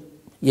എന്ത് ചെയ്യും?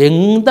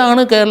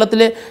 എന്താണ്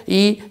കേരളത്തിലെ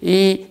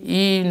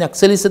ഈ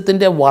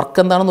നക്സലിസത്തിൻ്റെ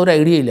വർക്ക് എന്താണെന്ന് ഒരു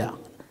ഐഡിയ ഇല്ല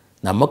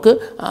നമുക്ക്.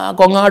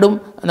 കൊങ്ങാടും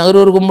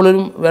നഗരൂർ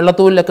കുമ്പളൂരും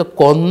വെള്ളത്തൂരിലൊക്കെ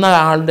കൊന്ന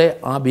ആളുടെ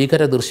ആ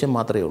ഭീകര ദൃശ്യം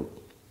മാത്രമേ ഉള്ളൂ.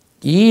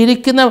 ഈ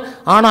ഇരിക്കുന്ന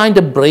ആണ്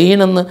അതിൻ്റെ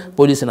ബ്രെയിനെന്ന്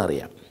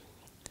പോലീസിനറിയാം.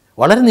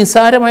 വളരെ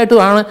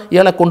നിസ്സാരമായിട്ടാണ്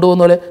ഇയാളെ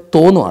കൊണ്ടുപോകുന്ന പോലെ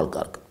തോന്നും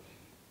ആൾക്കാർക്ക്.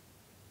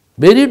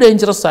 വെരി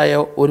ഡേഞ്ചറസ് ആയ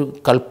ഒരു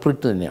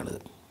കൾപ്രിറ്റ് തന്നെയാണിത്.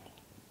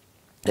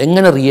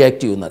 എങ്ങനെ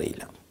റിയാക്ട്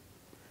ചെയ്യുമെന്നറിയില്ല.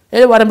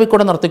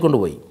 വരമ്പിക്കൂടെ നടത്തിക്കൊണ്ട്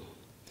പോയി.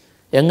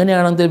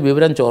 എങ്ങനെയാണെങ്കിൽ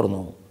വിവരം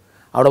ചോർന്നു.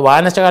 അവിടെ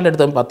വായനശാലയുടെ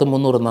അടുത്ത് 10,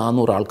 300,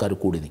 400 ആൾക്കാർ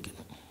കൂടി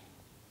നിൽക്കുന്നു.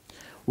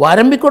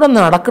 വരമ്പിക്കൂടെ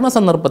നടക്കുന്ന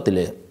സന്ദർഭത്തിൽ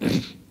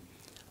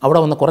അവിടെ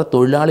വന്ന കുറേ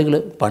തൊഴിലാളികൾ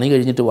പണി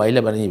കഴിഞ്ഞിട്ട് വയല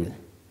പണി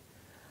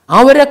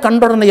അവരെ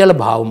കണ്ടുടനെ ഇയാളുടെ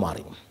ഭാവം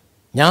മാറി.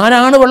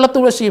 ഞാനാണ്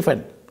വെള്ളത്തുള്ള സ്റ്റീഫൻ,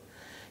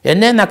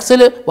 എന്നെ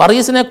നക്സൽ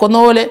വർഗീസിനെ കൊന്ന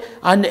പോലെ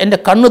എൻ്റെ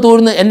കണ്ണ്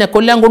തോഴ്ന്ന് എന്നെ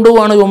കൊല്ലാൻ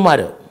കൊണ്ടുപോവാണ് ഇവന്മാർ.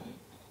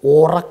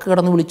 ഉറക്കെ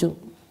കിടന്ന് വിളിച്ചു.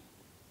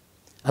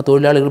 ആ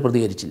തൊഴിലാളികൾ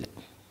പ്രതികരിച്ചില്ല.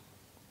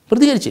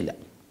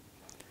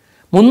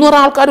 300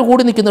 ആൾക്കാർ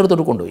കൂടി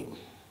നിൽക്കുന്നിടത്തോട്ട് കൊണ്ടുപോയി.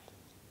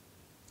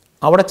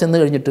 അവിടെ ചെന്ന്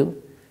കഴിഞ്ഞിട്ട്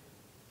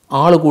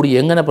ആൾ കൂടി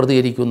എങ്ങനെ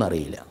പ്രതികരിക്കുമെന്ന്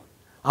അറിയില്ല.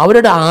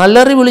 അവരുടെ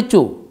അലറി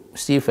വിളിച്ചു,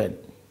 സ്റ്റീഫൻ,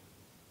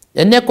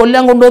 എന്നെ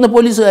കൊല്ലാൻ കൊണ്ടുവന്ന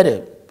പോലീസുകാർ,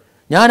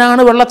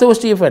 ഞാനാണ് വെള്ളത്തോ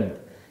സ്റ്റീഫൻ,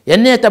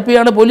 എന്നെ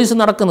തപ്പിയാണ് പോലീസ്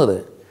നടക്കുന്നത്,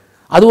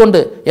 അതുകൊണ്ട്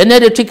എന്നെ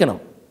രക്ഷിക്കണം.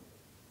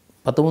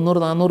 10, 300,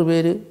 400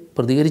 പേര്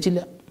പ്രതികരിച്ചില്ല.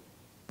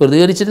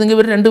 പ്രതികരിച്ചിരുന്നെങ്കിൽ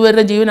ഇവർ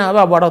രണ്ടുപേരുടെയും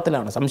ജീവനാകെ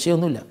അപകടത്തിലാണ്,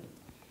 സംശയമൊന്നുമില്ല.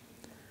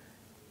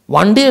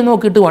 വണ്ടിയെ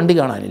നോക്കിയിട്ട് വണ്ടി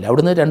കാണാനില്ല.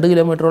 അവിടുന്ന് 2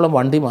 കിലോമീറ്ററോളം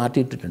വണ്ടി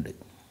മാറ്റിയിട്ടിട്ടുണ്ട്.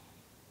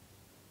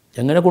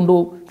 എങ്ങനെ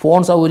കൊണ്ടുപോകും? ഫോൺ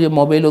സൗകര്യം,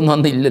 മൊബൈലൊന്നും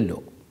അന്ന് ഇല്ലല്ലോ.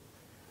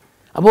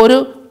 അപ്പോൾ ഒരു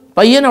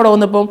പയ്യൻ അവിടെ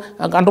വന്നപ്പം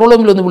കൺട്രോൾ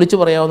റൂമിലൊന്ന് വിളിച്ച്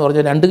പറയാമെന്ന്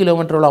പറഞ്ഞു. 2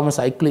 കിലോമീറ്ററോളം അവൻ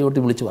സൈക്കിൾ ചവിട്ടി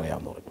വിളിച്ച്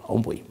പറയാമെന്ന് പറഞ്ഞു.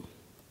 അവൻ പോയി.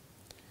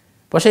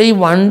 പക്ഷേ ഈ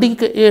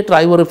വണ്ടിക്ക്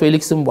ഡ്രൈവർ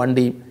ഫെലിക്സും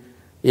വണ്ടിയും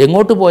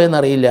എങ്ങോട്ട്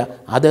പോയെന്നറിയില്ല.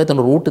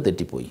 അദ്ദേഹത്തിൻ്റെ റൂട്ട്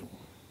തെറ്റിപ്പോയി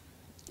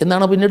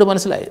എന്നാണ് പിന്നീട്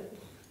മനസ്സിലായത്.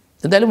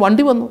 എന്തായാലും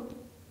വണ്ടി വന്നു,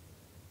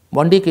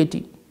 വണ്ടി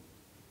കയറ്റി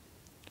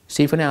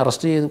സ്റ്റീഫനെ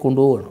അറസ്റ്റ് ചെയ്ത്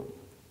കൊണ്ടുപോവുകയാണ്.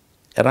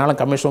 എറണാകുളം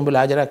കമ്മീഷൻ മുമ്പിൽ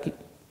ഹാജരാക്കി.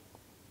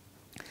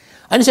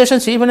 അതിനുശേഷം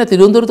സ്റ്റീഫനെ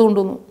തിരുവനന്തപുരത്ത്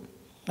കൊണ്ടുവന്നു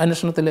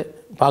അന്വേഷണത്തിലെ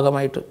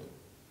ഭാഗമായിട്ട്.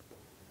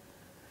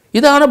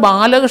 ഇതാണ്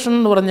ബാലകൃഷ്ണൻ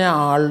എന്ന് പറഞ്ഞ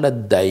ആളുടെ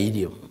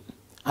ധൈര്യം.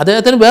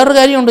 അദ്ദേഹത്തിന് വേറൊരു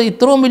കാര്യമുണ്ട്.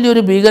 ഇത്രയും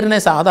വലിയൊരു ഭീകരനെ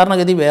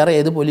സാധാരണഗതി വേറെ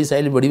ഏത്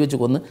പോലീസായാലും വെടിവെച്ച്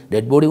കൊന്ന്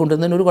ഡെഡ് ബോഡി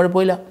കൊണ്ടുവന്നതിന് ഒരു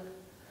കുഴപ്പമില്ല.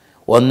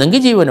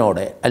 ഒന്നെങ്കിൽ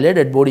ജീവനോടെ അല്ലെ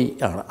ഡെഡ് ബോഡി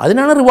ആണ്,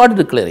 അതിനാണ് റിവാർഡ്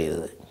ഡിക്ലെയർ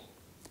ചെയ്തത്.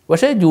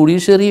 പക്ഷേ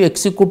ജുഡീഷ്യറിയും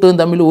എക്സിക്യൂട്ടീവും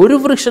തമ്മിൽ ഒരു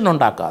ഫ്രിക്ഷൻ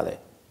ഉണ്ടാക്കാതെ,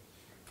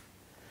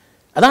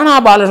 അതാണ് ആ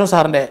ബാലകൃഷ്ണൻ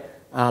സാറിൻ്റെ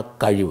ആ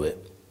കഴിവ്.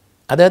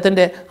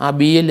 അദ്ദേഹത്തിൻ്റെ ആ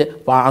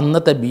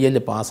അന്നത്തെ BL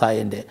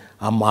പാസ്സായതിൻ്റെ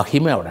ആ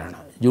മഹിമ അവിടെയാണ്.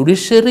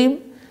 ജുഡീഷ്യറിയും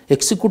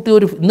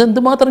എക്സിക്യൂട്ടീവ് ഇന്ന്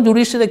എന്തുമാത്രം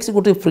ജുഡീഷ്യറി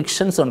എക്സിക്യൂട്ടീവ്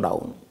ഫ്രിക്ഷൻസ്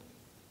ഉണ്ടാവും.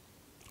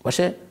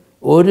 പക്ഷേ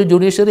ഒരു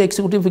ജുഡീഷ്യറി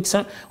എക്സിക്യൂട്ടീവ്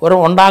ഫിക്ഷൻ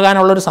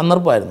ഉണ്ടാകാനുള്ളൊരു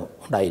സന്ദർഭമായിരുന്നു,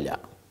 ഉണ്ടായില്ല.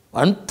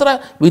 അത്ര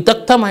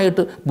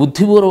വിദഗ്ധമായിട്ട്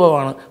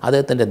ബുദ്ധിപൂർവമാണ്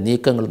അദ്ദേഹത്തിൻ്റെ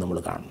നീക്കങ്ങൾ നമ്മൾ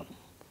കാണണം.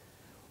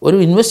 ഒരു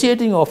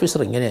ഇൻവെസ്റ്റിഗേറ്റിംഗ്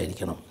ഓഫീസർ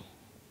എങ്ങനെയായിരിക്കണം?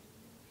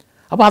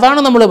 അപ്പോൾ അതാണ്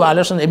നമ്മൾ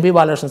MP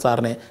ബാലകൃഷ്ണൻ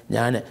സാറിനെ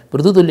ഞാൻ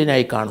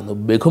മൃദുതുല്യനായി കാണുന്നു,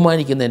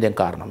 ബഹുമാനിക്കുന്നതിൻ്റെ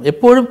കാരണം.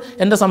 എപ്പോഴും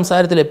എൻ്റെ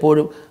സംസാരത്തിൽ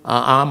എപ്പോഴും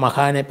ആ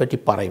മഹാനെ പറ്റി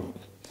പറയും.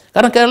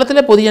 കാരണം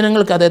കേരളത്തിലെ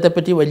പൊതുജനങ്ങൾക്ക്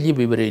അദ്ദേഹത്തെപ്പറ്റി വലിയ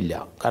വിവരമില്ല.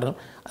 കാരണം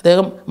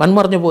അദ്ദേഹം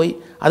മൺമറഞ്ഞു പോയി.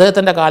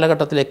 അദ്ദേഹത്തിൻ്റെ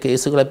കാലഘട്ടത്തിലെ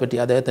കേസുകളെപ്പറ്റി,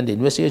 അദ്ദേഹത്തിൻ്റെ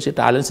ഇൻവെസ്റ്റിഗേഷൻ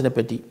ടാലൻസിനെ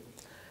പറ്റി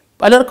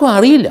പലർക്കും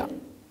അറിയില്ല.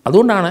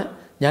 അതുകൊണ്ടാണ്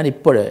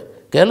ഞാനിപ്പോൾ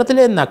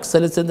കേരളത്തിലെ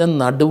നക്സലിസത്തെ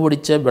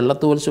നടുപിടിച്ച്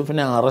വെള്ളത്തോൾ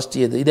സ്റ്റീഫനെ അറസ്റ്റ്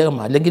ചെയ്ത് ഇദ്ദേഹം,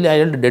 അല്ലെങ്കിൽ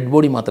അയാളുടെ ഡെഡ്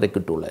ബോഡി മാത്രമേ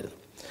കിട്ടുള്ളായിരുന്നു.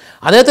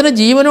 അദ്ദേഹത്തിൻ്റെ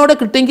ജീവനോടെ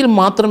കിട്ടിയെങ്കിൽ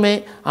മാത്രമേ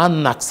ആ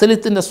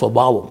നക്സലിത്തിൻ്റെ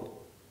സ്വഭാവം,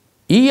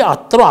 ഈ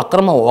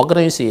അക്രമം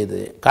ഓർഗനൈസ് ചെയ്ത്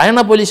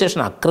കായണ പോലീസ്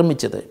സ്റ്റേഷൻ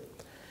ആക്രമിച്ചത്,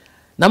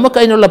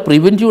 നമുക്കതിനുള്ള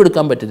പ്രിവെൻറ്റീവ്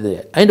എടുക്കാൻ പറ്റരുത്.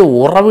 അതിൻ്റെ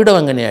ഉറവിടം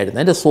എങ്ങനെയായിരുന്നു,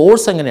 അതിൻ്റെ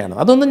സോഴ്സ് എങ്ങനെയാണ്,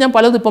 അതൊന്നും ഞാൻ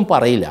പലതും ഇപ്പം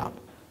പറയില്ല.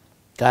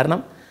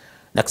 കാരണം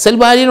നക്സൽ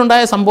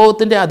ബാരിയിലുണ്ടായ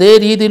സംഭവത്തിൻ്റെ അതേ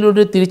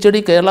രീതിയിലൊരു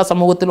തിരിച്ചടി കേരള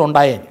സമൂഹത്തിൽ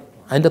ഉണ്ടായേനെ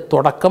അതിൻ്റെ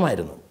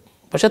തുടക്കമായിരുന്നു.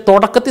 പക്ഷേ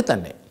തുടക്കത്തിൽ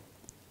തന്നെ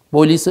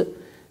പോലീസ്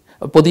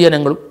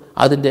പൊതുജനങ്ങളും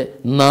അതിൻ്റെ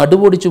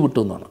നടുപൊടിച്ച് വിട്ടു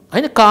എന്നാണ്.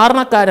 അതിന്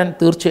കാരണക്കാരൻ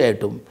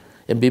തീർച്ചയായിട്ടും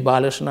MP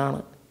ബാലകൃഷ്ണനാണ്,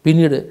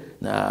 പിന്നീട്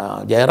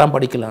ജയറാം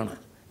പടിക്കലാണ്.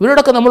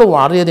 ഇവരോടൊക്കെ നമ്മൾ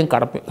വളരെയധികം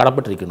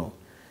കടപ്പെട്ടിരിക്കുന്നു.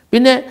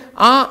 പിന്നെ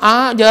ആ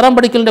ജയറാം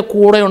പടിക്കലിൻ്റെ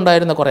കൂടെ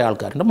ഉണ്ടായിരുന്ന കുറേ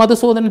ആൾക്കാരുണ്ട്.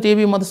 മധുസൂദനൻ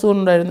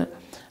മധുസൂദനൻ ഉണ്ടായിരുന്നു,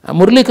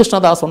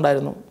 മുരളീകൃഷ്ണദാസ്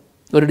ഉണ്ടായിരുന്നു,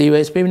 ഒരു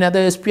DYSP. പിന്നെ അത്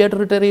SP ആയിട്ട്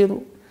റിട്ടയർ ചെയ്തു.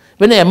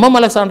 പിന്നെ MM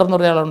അലക്സാണ്ടർ എന്ന്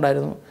പറഞ്ഞ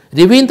ആളുണ്ടായിരുന്നു,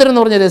 രവീന്ദ്രൻ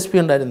എന്ന് പറഞ്ഞൊരു SP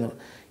ഉണ്ടായിരുന്നു.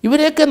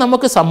 ഇവരെയൊക്കെ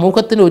നമുക്ക്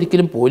സമൂഹത്തിന്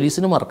ഒരിക്കലും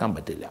പോലീസിന് മറക്കാൻ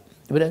പറ്റില്ല.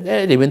 ഇവരൊക്കെ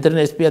രവീന്ദ്രൻ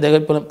SP, അദ്ദേഹം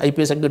ഇപ്പോഴും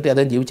IPS ഒക്കെ കിട്ടി,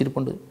 അദ്ദേഹം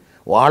ജീവിച്ചിരിപ്പുണ്ട്.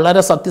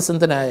 വളരെ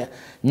സത്യസന്ധനായ,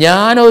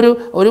 ഞാനൊരു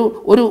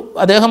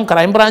അദ്ദേഹം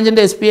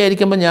ക്രൈംബ്രാഞ്ചിൻ്റെ SP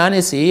ആയിരിക്കുമ്പോൾ ഞാൻ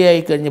CA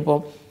ആയി കഴിഞ്ഞപ്പോൾ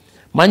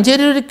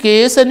മഞ്ചേരി ഒരു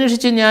കേസ്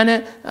അന്വേഷിച്ച് ഞാൻ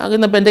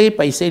ഇന്നിപ്പോൾ എൻ്റെ കയ്യിൽ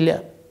പൈസ ഇല്ല.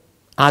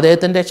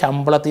 അദ്ദേഹത്തിൻ്റെ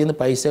ശമ്പളത്തിൽ നിന്ന്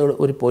പൈസ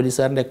ഒരു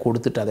പോലീസുകാരൻ്റെ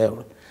കൊടുത്തിട്ട്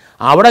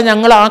അവിടെ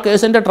ഞങ്ങൾ ആ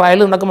കേസിൻ്റെ ട്രയൽ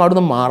നടക്കുമ്പോൾ അവിടെ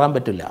നിന്ന് മാറാൻ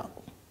പറ്റില്ല.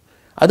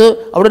 അത്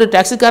അവിടെ ഒരു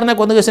ടാക്സിക്കാരനെ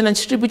കൊന്ന കേസിനെ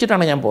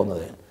അനുഷ്ഠിപ്പിച്ചിട്ടാണ് ഞാൻ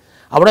പോകുന്നത്.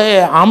 അവിടെ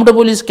ആംഡ്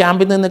പോലീസ്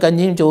ക്യാമ്പിൽ നിന്ന്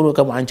കഞ്ഞിയും ചോറും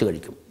ഒക്കെ വാങ്ങിച്ച്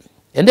കഴിക്കും.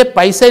 എൻ്റെ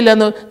പൈസ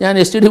ഇല്ലെന്ന് ഞാൻ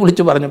STD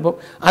വിളിച്ച് പറഞ്ഞപ്പോൾ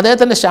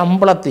അദ്ദേഹത്തിൻ്റെ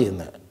ശമ്പളത്തിൽ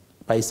നിന്ന്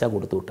പൈസ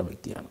കൊടുത്തു വിട്ട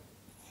വ്യക്തിയാണ്.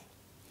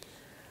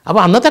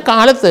 അപ്പോൾ അന്നത്തെ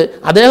കാലത്ത്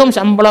അദ്ദേഹം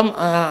ശമ്പളം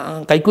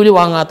കൈക്കൂലി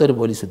വാങ്ങാത്തൊരു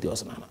പോലീസ്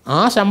ഉദ്യോഗസ്ഥനാണ്. ആ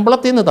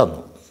ശമ്പളത്തിൽ നിന്ന്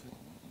തന്നു.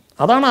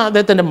 അതാണ്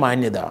അദ്ദേഹത്തിൻ്റെ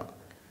മാന്യത.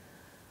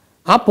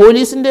 ആ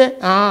പോലീസിൻ്റെ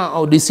ആ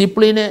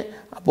ഡിസിപ്ലിന്,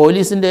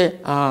 പോലീസിൻ്റെ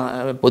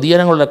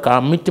പൊതുജനങ്ങളുടെ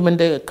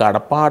കമ്മിറ്റ്മെൻറ്റ്,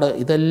 കടപ്പാട്,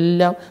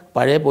 ഇതെല്ലാം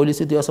പഴയ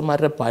പോലീസ്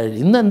ഉദ്യോഗസ്ഥന്മാരുടെ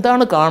ഇന്ന്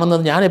എന്താണ്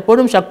കാണുന്നത്? ഞാൻ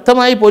എപ്പോഴും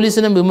ശക്തമായി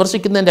പോലീസിനെ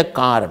വിമർശിക്കുന്നതിൻ്റെ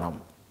കാരണം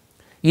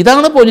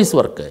ഇതാണ്. പോലീസ്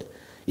വർക്ക്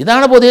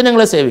ഇതാണ്,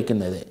 പൊതുജനങ്ങളെ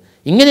സേവിക്കുന്നത്,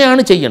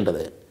 ഇങ്ങനെയാണ്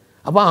ചെയ്യേണ്ടത്.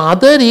 അപ്പോൾ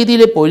അതേ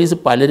രീതിയിൽ പോലീസ്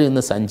പലരും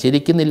ഇന്ന്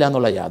സഞ്ചരിക്കുന്നില്ല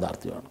എന്നുള്ള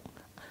യാഥാർത്ഥ്യമാണ്.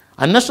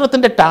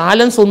 അന്വേഷണത്തിൻ്റെ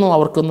ടാലൻസ് ഒന്നും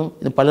അവർക്കൊന്നും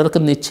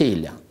പലർക്കും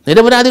നിശ്ചയമില്ല.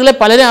 നിരപരാധികളെ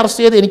പലരെ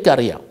അറസ്റ്റ് ചെയ്ത്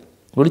എനിക്കറിയാം,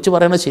 വിളിച്ചു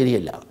പറയുന്നത്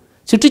ശരിയല്ല,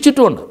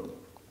 ശിക്ഷിച്ചിട്ടുമുണ്ട്.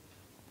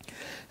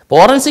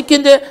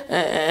 ഫോറൻസിക്കിൻ്റെ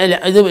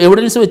ഇത്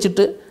എവിഡൻസ്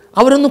വെച്ചിട്ട്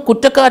അവരൊന്നും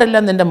കുറ്റക്കാരല്ല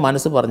എന്ന് എൻ്റെ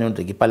മനസ്സ്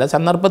പറഞ്ഞുകൊണ്ടിരിക്കും. പല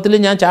സന്ദർഭത്തിൽ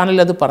ഞാൻ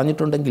ചാനലിൽ അത്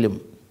പറഞ്ഞിട്ടുണ്ടെങ്കിലും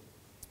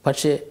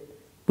പക്ഷേ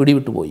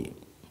പിടിവിട്ടു പോയി.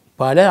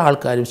 പല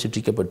ആൾക്കാരും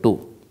ശിക്ഷിക്കപ്പെട്ടു,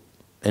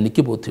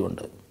 എനിക്ക്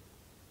ബോധ്യമുണ്ട്.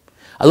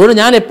 അതുകൊണ്ട്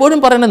ഞാൻ എപ്പോഴും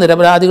പറയുന്ന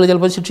നിരപരാധികൾ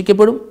ചിലപ്പോൾ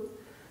ശിക്ഷിക്കപ്പെടും.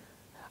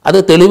 അത്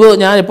തെളിവ്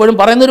ഞാൻ എപ്പോഴും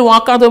പറയുന്നൊരു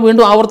വാക്കാണ്,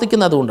 വീണ്ടും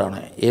ആവർത്തിക്കുന്നത് അതുകൊണ്ടാണ്.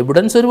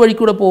 എവിഡൻസ് ഒരു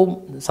വഴിക്കൂടെ പോവും,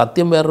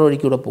 സത്യം വേറൊരു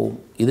വഴിക്കൂടെ പോവും.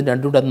 ഇതിന്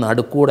രണ്ടുകൂടെ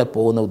നടുക്കൂടെ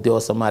പോകുന്ന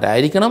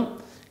ഉദ്യോഗസ്ഥന്മാരായിരിക്കണം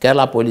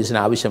കേരള പോലീസിന്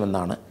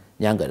ആവശ്യമെന്നാണ്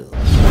ഞാൻ കരുതുന്നത്.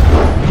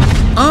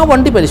 ആ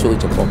വണ്ടി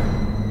പരിശോധിച്ചപ്പോൾ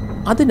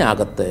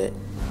അതിനകത്ത്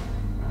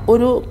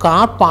ഒരു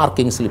കാർ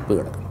പാർക്കിംഗ് സ്ലിപ്പ്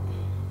കിടക്കണം.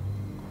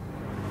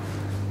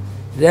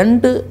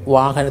 2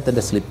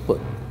 വാഹനത്തിൻ്റെ സ്ലിപ്പ്,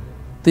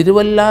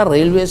 തിരുവല്ല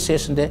റെയിൽവേ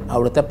സ്റ്റേഷൻ്റെ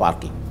അവിടുത്തെ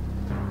പാർക്കിംഗ്,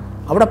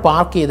 അവിടെ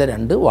പാർക്ക് ചെയ്ത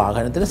 2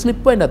 വാഹനത്തിൻ്റെ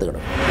സ്ലിപ്പ് അതിൻ്റെ അകത്ത്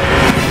കിടക്കും.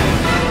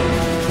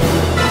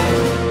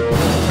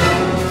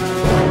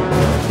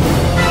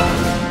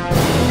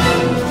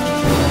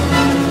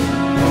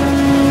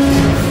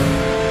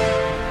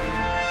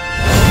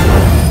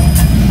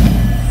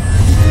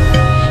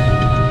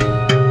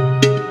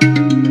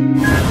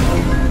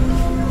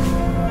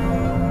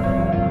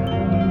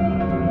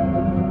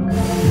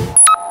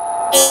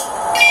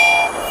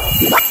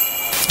 What?